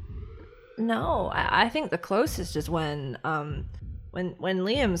 No, I think the closest is when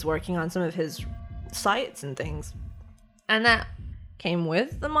Liam's working on some of his sites and things. And that came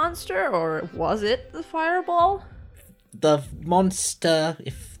with the monster, or was it the fireball? The monster,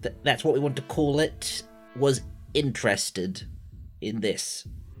 if that's what we want to call it, was interested in this.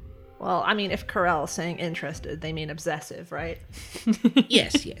 Well, I mean, if Corel's saying interested, they mean obsessive, right?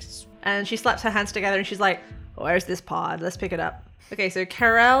 Yes. And she slaps her hands together and she's like, where's this pod? Let's pick it up. Okay, so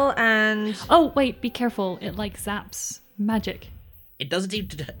Corel and... Oh, wait, be careful. It like zaps magic. It doesn't seem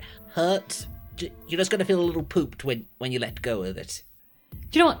to hurt. You're just going to feel a little pooped when you let go of it.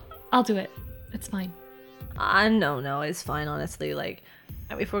 Do you know what? I'll do it. It's fine. No, it's fine, honestly. Like,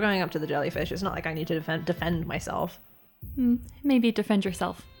 if we're going up to the jellyfish, it's not like I need to defend myself. Maybe defend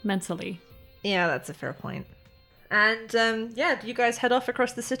yourself mentally. Yeah, that's a fair point. And, do you guys head off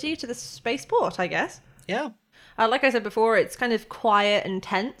across the city to the spaceport, I guess? Yeah. Like I said before, it's kind of quiet and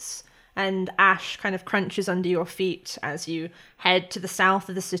tense, and ash kind of crunches under your feet as you head to the south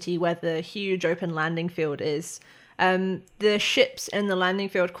of the city where the huge open landing field is. The ships in the landing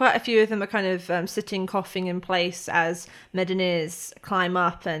field, quite a few of them are kind of sitting, coughing in place as Medineers climb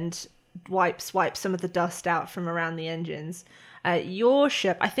up and wipe some of the dust out from around the engines. Your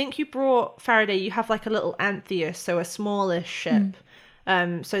ship, I think you brought, Faraday, you have like a little Antheus, so a smallish ship.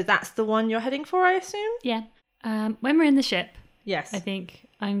 So that's the one you're heading for, I assume? Yeah. When we're in the ship, Yes. I think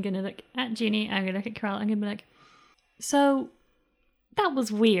I'm going to look at Junie, I'm going to look at Corel, I'm going to be like, so that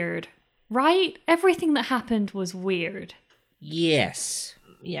was weird, right? Everything that happened was weird. Yes.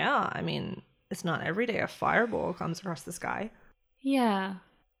 Yeah, I mean, it's not every day a fireball comes across the sky. Yeah.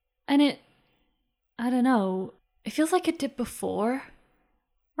 And I don't know, it feels like it did before,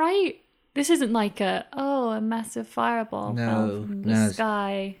 right? This isn't like a massive fireball fell from the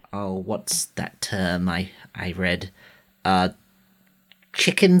sky. Oh, what's that term I read?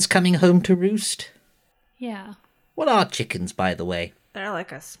 Chickens coming home to roost? Yeah. What are chickens, by the way? They're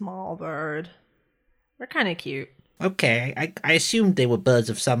like a small bird. They're kind of cute. Okay, I assumed they were birds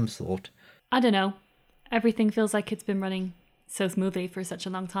of some sort. I don't know. Everything feels like it's been running so smoothly for such a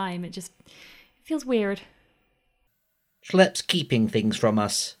long time. It feels weird. Schlepp's keeping things from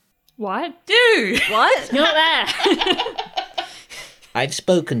us. What? Dude! What? You're not there! I've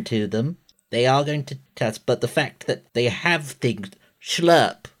spoken to them. They are going to tell us, but the fact that they have things...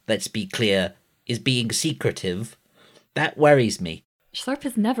 Schlurp, let's be clear, is being secretive. That worries me. Schlurp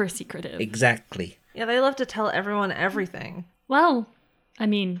is never secretive. Exactly. Yeah, they love to tell everyone everything. Well, I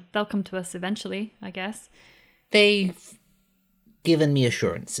mean, they'll come to us eventually, I guess. They've given me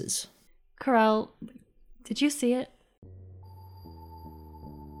assurances. Corel, did you see it?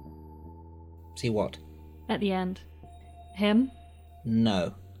 See what? At the end. Him?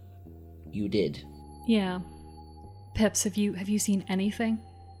 No. You did. Yeah. Pips, have you seen anything?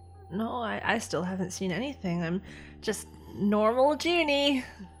 No, I still haven't seen anything. I'm just normal Junie.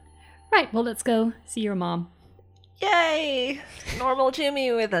 Right, well, let's go see your mom. Yay! Normal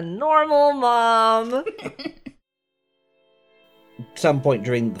Jimmy with a normal mom. At some point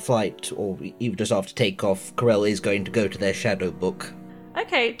during the flight, or even just after takeoff, Corel is going to go to their shadow book.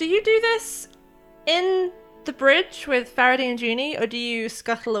 Okay, do you do this in the bridge with Faraday and Junie, or do you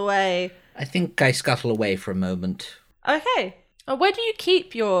scuttle away I think I scuttle away for a moment. Okay. Where do you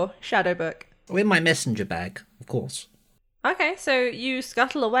keep your shadow book? Oh, in my messenger bag, of course. Okay, so you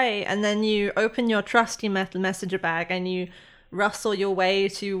scuttle away and then you open your trusty metal messenger bag and you rustle your way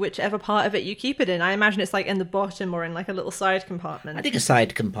to whichever part of it you keep it in. I imagine it's like in the bottom or in like a little side compartment. I think a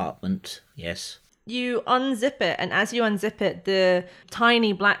side compartment, yes. You unzip it, and as you unzip it, the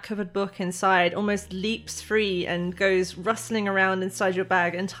tiny black-covered book inside almost leaps free and goes rustling around inside your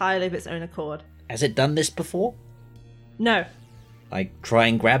bag entirely of its own accord. Has it done this before? No. I try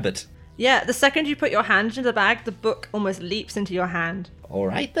and grab it. Yeah, the second you put your hand into the bag, the book almost leaps into your hand. All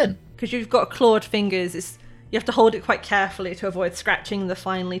right, then. Because you've got clawed fingers, you have to hold it quite carefully to avoid scratching the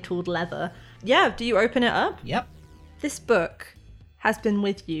finely tooled leather. Yeah, do you open it up? Yep. This book has been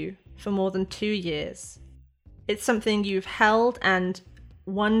with you for more than 2 years. It's something you've held and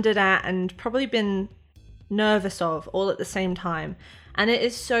wondered at and probably been nervous of all at the same time. And it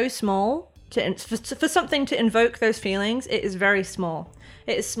is so small. For something to invoke those feelings, it is very small.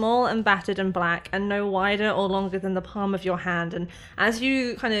 It is small and battered and black and no wider or longer than the palm of your hand. And as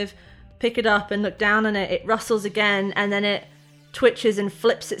you kind of pick it up and look down on it, it rustles again and then it twitches and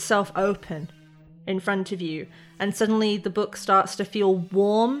flips itself open in front of you. And suddenly the book starts to feel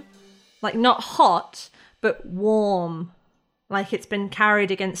warm. Like, not hot, but warm. Like it's been carried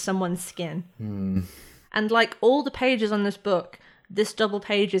against someone's skin. And like all the pages on this book, this double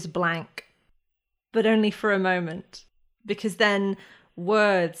page is blank. But only for a moment. Because then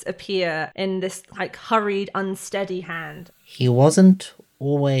words appear in this, like, hurried, unsteady hand. He wasn't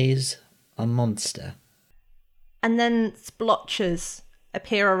always a monster. And then splotches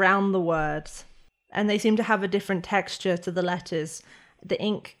appear around the words. And they seem to have a different texture to the letters. The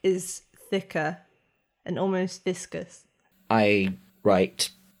ink is thicker and almost viscous. I write,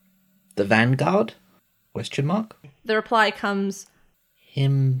 "The Vanguard?" Question mark. The reply comes,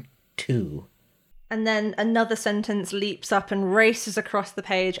 "Him too." and then another sentence leaps up and races across the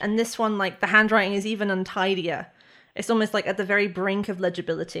page, and this one, like, the handwriting is even untidier. It's almost like at the very brink of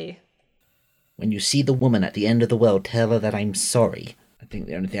legibility. "When you see the woman at the end of the world, tell her that I'm sorry." I think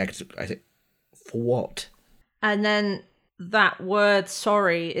the only thing I say, for what? And then that word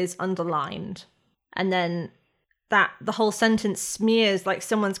sorry is underlined. And then the whole sentence smears like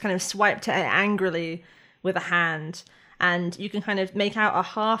someone's kind of swiped at it angrily with a hand. And you can kind of make out a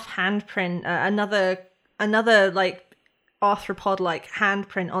half handprint, another like arthropod-like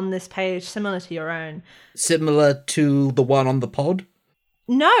handprint on this page, similar to your own. Similar to the one on the pod?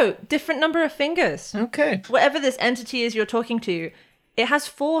 No, different number of fingers. Okay. Whatever this entity is you're talking to, it has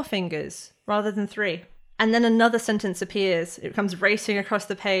 4 fingers rather than 3. And then another sentence appears. It comes racing across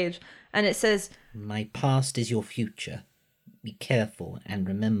the page, and it says, "My past is your future. Be careful and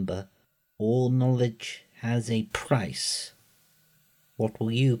remember, all knowledge has a price. What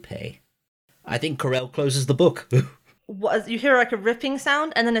will you pay?" I think Corel closes the book. You hear like a ripping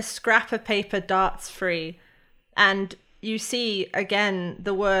sound, and then a scrap of paper darts free. And you see, again,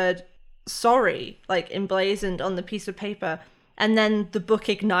 the word sorry, like emblazoned on the piece of paper. And then the book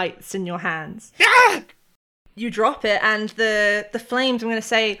ignites in your hands. You drop it, and the flames, I'm going to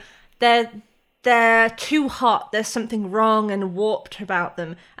say, they're too hot. There's something wrong and warped about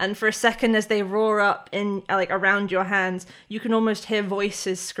them. And for a second, as they roar up in like around your hands, you can almost hear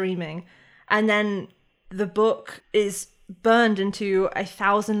voices screaming. And then the book is burned into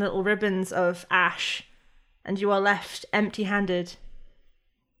 1,000 little ribbons of ash, and you are left empty-handed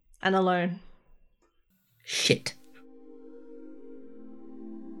and alone. Shit.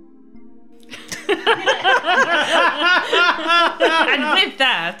 And with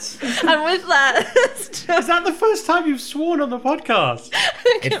that, is that the first time you've sworn on the podcast?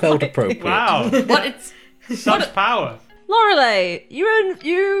 It felt appropriate. Wow. it's Such power. Lorelei,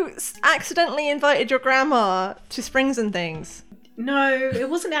 you accidentally invited your grandma to Springs and Things. No, it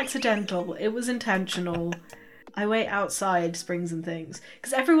wasn't accidental. It was intentional. I wait outside Springs and Things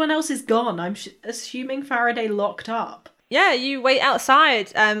because everyone else is gone. I'm assuming Faraday locked up. Yeah, you wait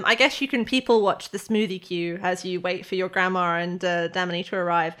outside. I guess you can people watch the smoothie queue as you wait for your grandma and Damini to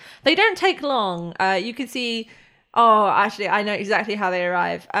arrive. They don't take long. You can see... Oh, actually, I know exactly how they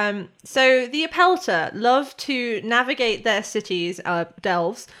arrive. So the Apelta love to navigate their cities,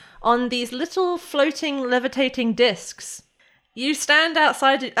 delves, on these little floating, levitating discs. You stand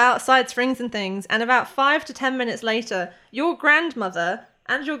outside Springs and Things, and about 5 to 10 minutes later, your grandmother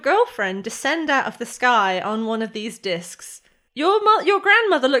and your girlfriend descend out of the sky on one of these discs. Your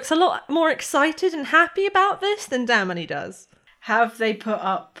grandmother looks a lot more excited and happy about this than Damini does. Have they put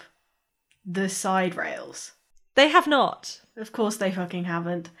up the side rails? They have not. Of course they fucking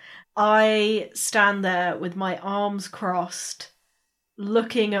haven't. I stand there with my arms crossed,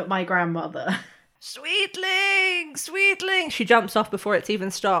 looking at my grandmother. Sweetling! Sweetling! She jumps off before it's even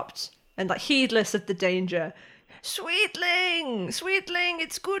stopped, and like heedless of the danger. Sweetling! Sweetling,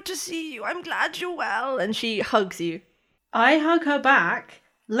 it's good to see you. I'm glad you're well. And she hugs you. I hug her back,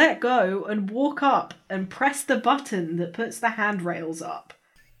 let go, and walk up and press the button that puts the handrails up.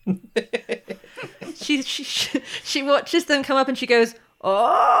 She watches them come up and she goes,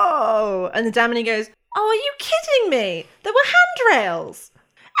 oh! And the Damini goes, oh, are you kidding me? There were handrails.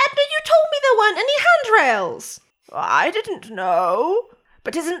 Edna, you told me there weren't any handrails. I didn't know.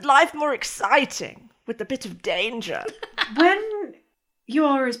 But isn't life more exciting with a bit of danger? When you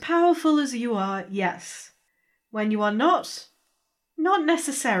are as powerful as you are, yes. When you are not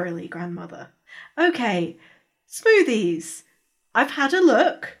necessarily, grandmother. Okay, smoothies. I've had a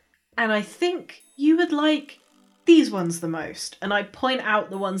look, and I think you would like these ones the most. And I point out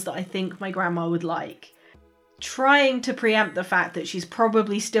the ones that I think my grandma would like, trying to preempt the fact that she's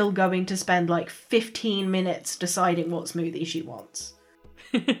probably still going to spend like 15 minutes deciding what smoothie she wants.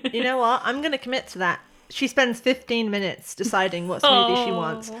 You know what? I'm going to commit to that. She spends 15 minutes deciding what smoothie she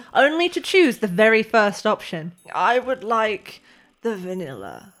wants, only to choose the very first option. I would like the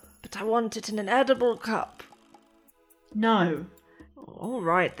vanilla, but I want it in an edible cup. No. All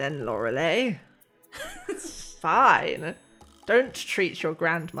right then, Lorelei. Fine. Don't treat your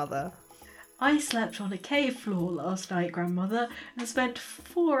grandmother. I slept on a cave floor last night, grandmother, and spent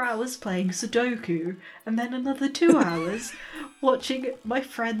 4 hours playing Sudoku, and then another 2 hours watching my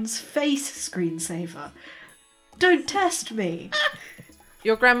friend's face screensaver. Don't test me.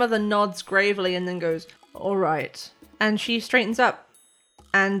 Your grandmother nods gravely and then goes, all right. And she straightens up,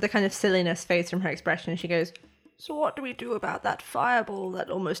 and the kind of silliness fades from her expression, and she goes, so what do we do about that fireball that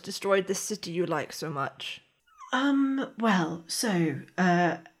almost destroyed the city you like so much?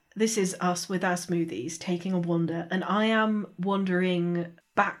 This is us with our smoothies taking a wander, and I am wandering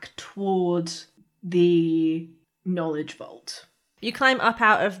back towards the knowledge vault. You climb up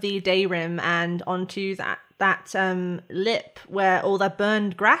out of the day rim and onto that lip where all the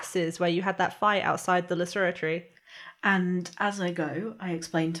burned grass is, where you had that fight outside the laboratory. And as I go, I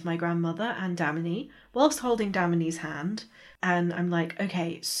explain to my grandmother and Damini, whilst holding Damini's hand, and I'm like,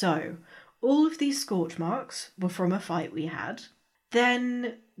 okay, so all of these scorch marks were from a fight we had.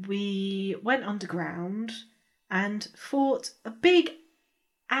 Then we went underground and fought a big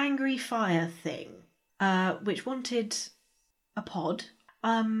angry fire thing, which wanted a pod.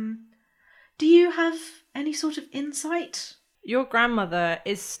 Do you have any sort of insight? Your grandmother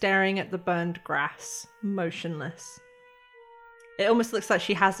is staring at the burned grass, motionless. It almost looks like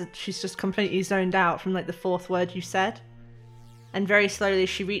she's just completely zoned out from like the fourth word you said. And very slowly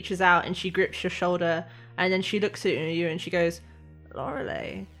she reaches out and she grips your shoulder, and then she looks at you and she goes,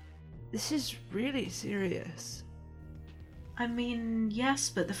 Lorelei, this is really serious. I mean, yes,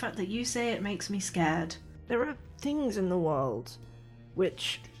 but the fact that you say it makes me scared. There are things in the world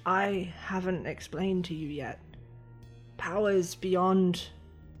which I haven't explained to you yet. Powers beyond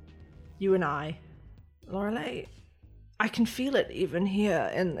you and I. Lorelei, I can feel it even here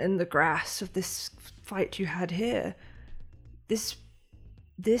in the grass of this fight you had here.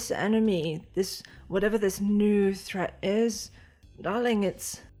 This enemy, whatever this new threat is, darling,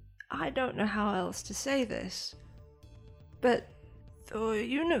 I don't know how else to say this, but the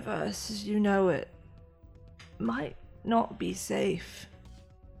universe as you know it might not be safe.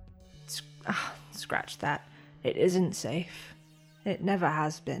 Scratch that. It isn't safe. It never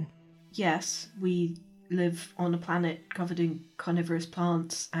has been. Yes, we live on a planet covered in carnivorous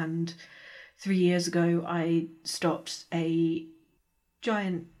plants, and 3 years ago I stopped a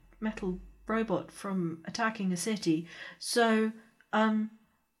giant metal robot from attacking a city. So,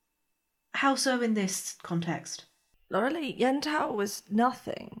 how so in this context? Lorelei, Yentao was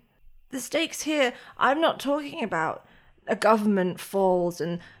nothing. The stakes here, I'm not talking about a government falls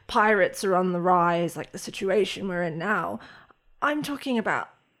and pirates are on the rise like the situation we're in now. I'm talking about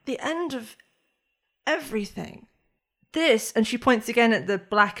the end of everything. This, and she points again at the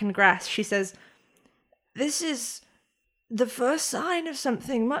blackened grass, she says, this is the first sign of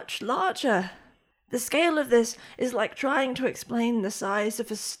something much larger. The scale of this is like trying to explain the size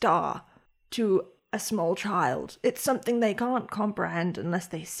of a star to a small child. It's something they can't comprehend unless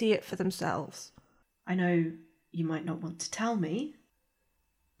they see it for themselves. I know you might not want to tell me,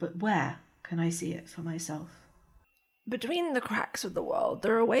 but where can I see it for myself? Between the cracks of the world,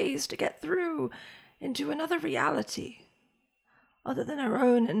 there are ways to get through into another reality. Other than our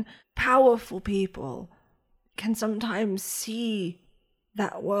own, and powerful people can sometimes see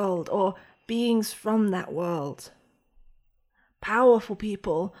that world, or beings from that world. Powerful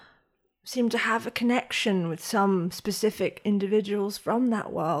people seem to have a connection with some specific individuals from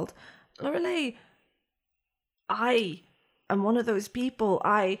that world. Lorelei, I am one of those people.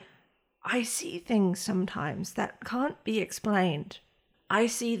 I see things sometimes that can't be explained. I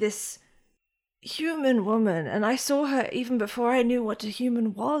see this human woman, and I saw her even before I knew what a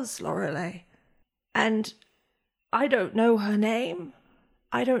human was, Lorelei. And I don't know her name.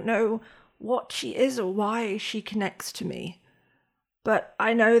 I don't know what she is or why she connects to me. But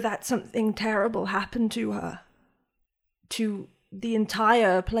I know that something terrible happened to her. To the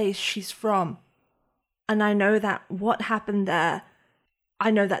entire place she's from. And I know that what happened there, I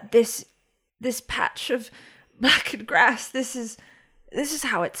know that this patch of blackened grass, this is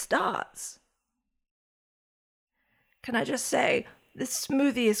how it starts. Can I just say, this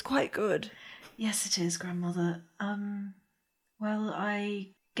smoothie is quite good. Yes, it is, Grandmother. Well, I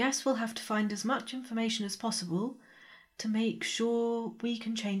guess we'll have to find as much information as possible to make sure we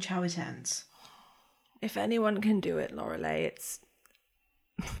can change how it ends. If anyone can do it, Lorelei,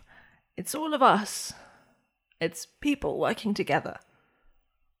 it's all of us. It's people working together.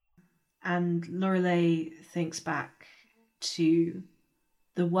 And Lorelei thinks back to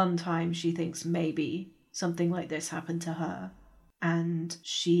the one time she thinks maybe something like this happened to her. And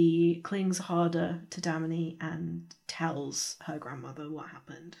she clings harder to Damini and tells her grandmother what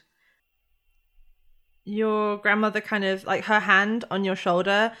happened. Your grandmother kind of, like, her hand on your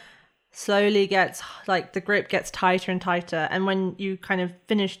shoulder slowly gets, like, the grip gets tighter and tighter. And when you kind of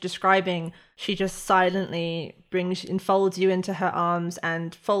finish describing, she just silently enfolds you into her arms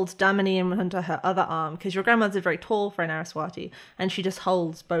and folds Damini into her other arm, because your grandmother's very tall for an Araswati, and she just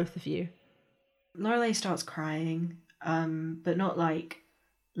holds both of you. Lorelei starts crying, but not like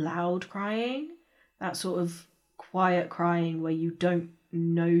loud crying. That sort of quiet crying where you don't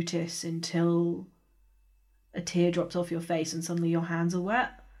notice until a tear drops off your face and suddenly your hands are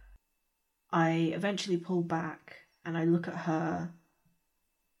wet. I eventually pull back and I look at her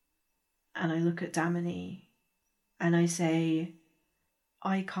and I look at Damini and I say,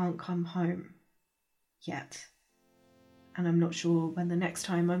 I can't come home yet. And I'm not sure when the next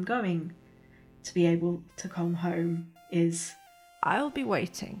time I'm going to be able to come home is. I'll be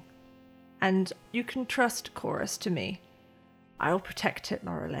waiting. And you can trust Chorus to me. I'll protect it,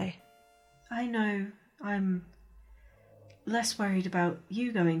 Lorelei. I know. I'm less worried about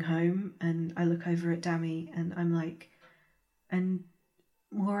you going home, and I look over at Dammy and I'm like, and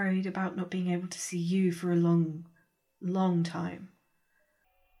more worried about not being able to see you for a long, long time.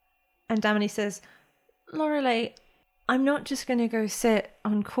 And Damini says, Lorelei, I'm not just going to go sit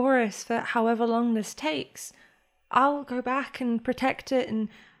on Chorus for however long this takes. I'll go back and protect it and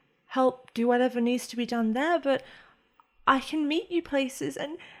help do whatever needs to be done there, but I can meet you places,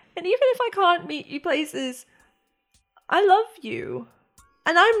 and even if I can't meet you places, I love you.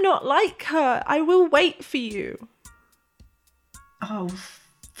 And I'm not like her. I will wait for you. Oh,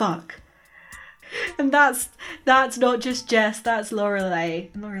 fuck. And that's not just Jess, that's Lorelei.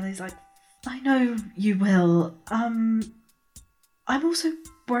 And Lorelei's like, I know you will. I'm also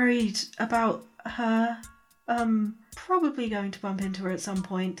worried about her. Probably going to bump into her at some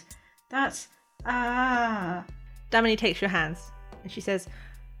point. Damini takes your hands and she says,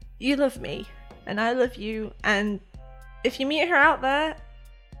 you love me and I love you, and if you meet her out there,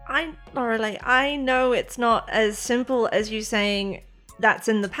 Lorelei, I know it's not as simple as you saying that's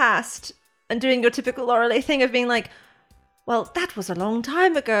in the past and doing your typical Lorelei thing of being like, well, that was a long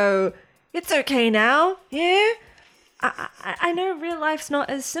time ago. It's okay now, yeah? I know real life's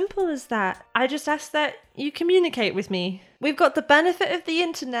not as simple as that. I just ask that you communicate with me. We've got the benefit of the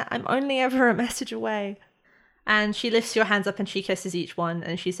internet. I'm only ever a message away. And she lifts your hands up and she kisses each one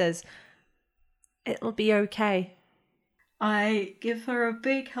and she says, it'll be okay. I give her a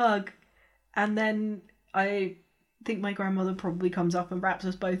big hug, and then I think my grandmother probably comes up and wraps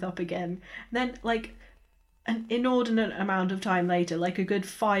us both up again. And then, like, an inordinate amount of time later, like a good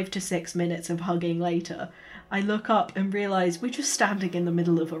 5 to 6 minutes of hugging later, I look up and realise we're just standing in the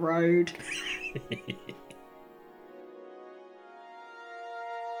middle of a road.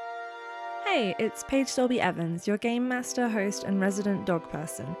 Hey, it's Paige Dolby Evans, your game master, host, and resident dog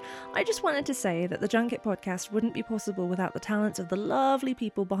person. I just wanted to say that the Junket podcast wouldn't be possible without the talents of the lovely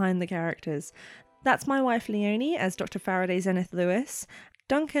people behind the characters. That's my wife Leonie as Dr. Faraday Zenith Lewis,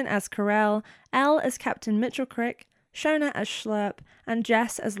 Duncan as Corell, Elle as Captain Mitchell Crick, Shona as Schlurp, and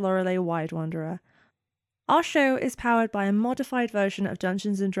Jess as Lorelei Widewanderer. Our show is powered by a modified version of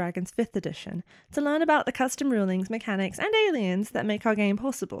Dungeons & Dragons 5th edition. To learn about the custom rulings, mechanics, and aliens that make our game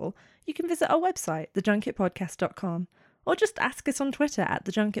possible, you can visit our website, thejunketpodcast.com, or just ask us on Twitter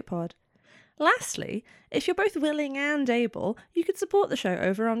 @thejunketpod. Lastly, if you're both willing and able, you could support the show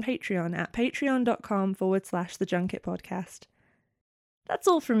over on Patreon at patreon.com/the Junket Podcast. That's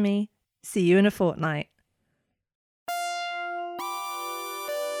all from me. See you in a fortnight.